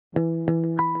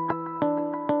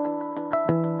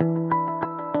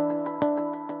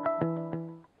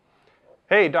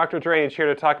Hey, Dr. Drainage here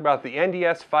to talk about the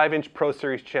NDS 5-inch Pro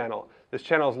Series channel. This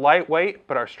channel is lightweight,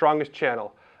 but our strongest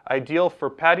channel. Ideal for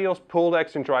patios, pool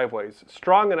decks, and driveways.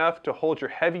 Strong enough to hold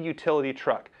your heavy utility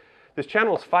truck. This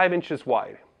channel is 5 inches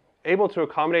wide, able to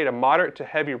accommodate a moderate to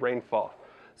heavy rainfall.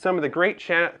 Some of the great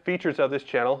features of this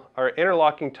channel are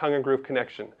interlocking tongue and groove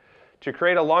connection. To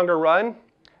create a longer run,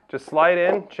 just slide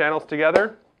in channels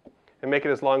together and make it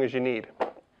as long as you need.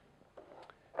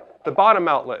 The bottom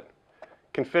outlet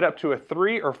can fit up to a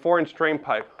 3 or 4 inch drain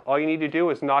pipe. All you need to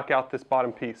do is knock out this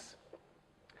bottom piece.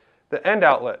 The end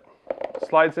outlet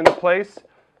slides into place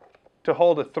to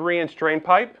hold a 3-inch drain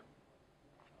pipe,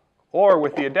 or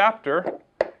with the adapter,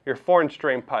 your 4-inch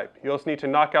drain pipe. You'll just need to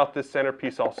knock out this center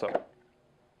piece also.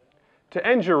 To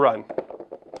end your run,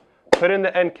 put in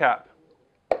the end cap,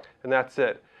 and that's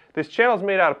it. This channel is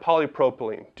made out of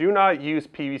polypropylene. Do not use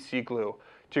PVC glue.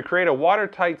 To create a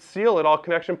watertight seal at all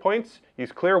connection points,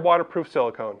 use clear waterproof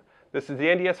silicone. This is the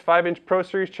NDS 5-inch Pro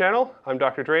Series channel. I'm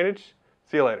Dr. Drainage.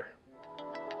 See you later.